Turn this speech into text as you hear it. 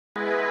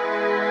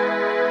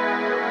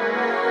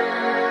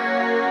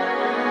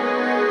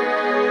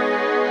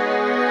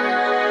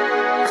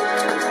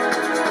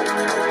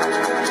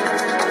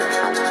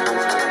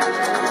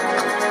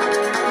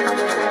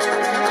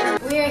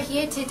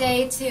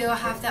to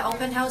have the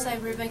open house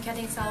and ribbon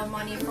cutting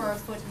ceremony for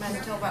Food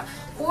Manitoba.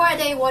 Who are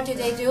they? What do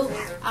they do?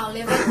 I'll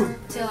leave it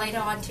till later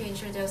on to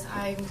introduce.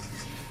 I'm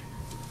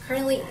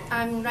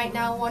right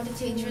now wanted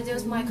to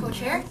introduce my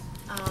co-chair.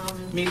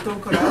 Milton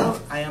Corrado.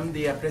 I am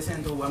the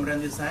president of One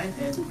Brand Design,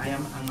 and I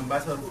am an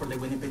ambassador for the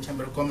Winnipeg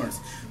Chamber of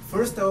Commerce.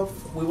 First off,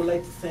 we would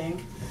like to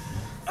thank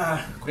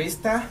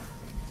Krista,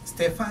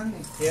 Stefan,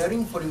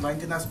 Erin for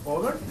inviting us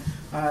over.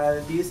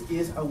 This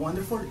is a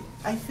wonderful,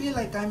 I feel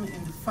like I'm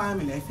in the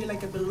family. I feel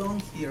like I belong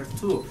here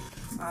too.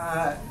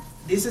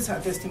 This is a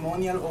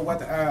testimonial of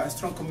what a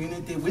strong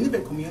community,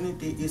 Winnipeg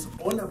community, is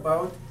all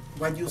about,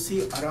 what you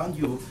see around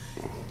you.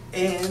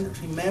 And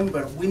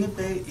remember,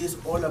 Winnipeg is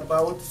all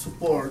about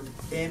support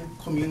and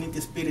community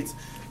spirits.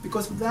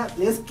 Because of that,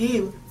 let's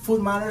give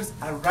Food Matters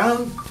a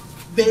round,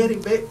 very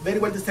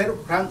well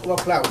deserved round of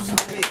applause.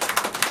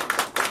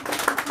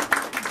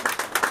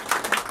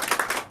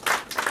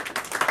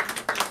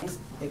 Thanks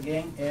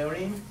again,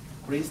 Erin,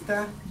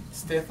 Krista,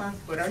 Stefan.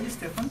 Where are you,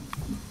 Stefan?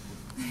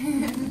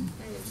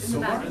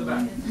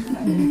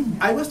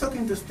 I was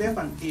talking to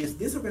Stefan.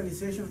 This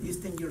organization is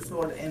 10 years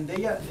old, and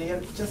they are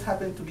just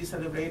happened to be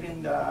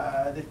celebrating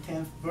the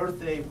 10th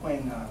birthday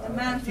when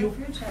a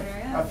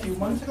few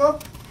months ago.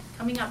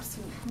 Coming up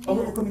soon.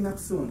 Oh, coming up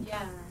soon.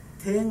 Yeah.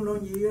 10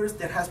 long years.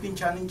 There has been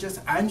challenges.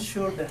 I'm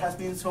sure there has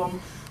been some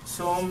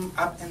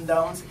up and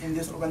downs in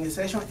this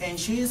organization, and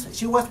she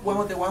was one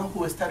of the ones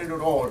who started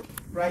it all.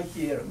 Right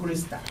here,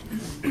 Krista.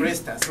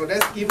 Krista. So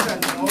let's give her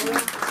an order.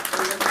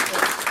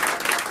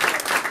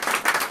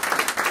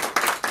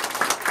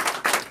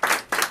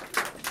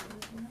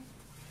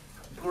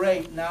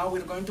 Great. Now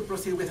we're going to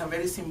proceed with a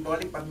very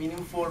symbolic but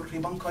meaningful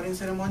ribbon cutting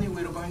ceremony.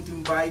 We're going to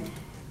invite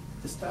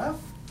the staff,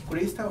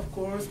 Krista, of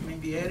course,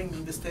 maybe Erin,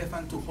 maybe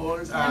Stefan, to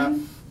hold,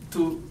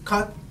 to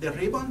cut the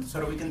ribbon so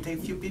that we can take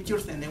a few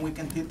pictures, and then we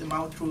can take them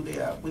out through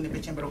the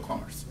Winnipeg Chamber of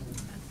Commerce.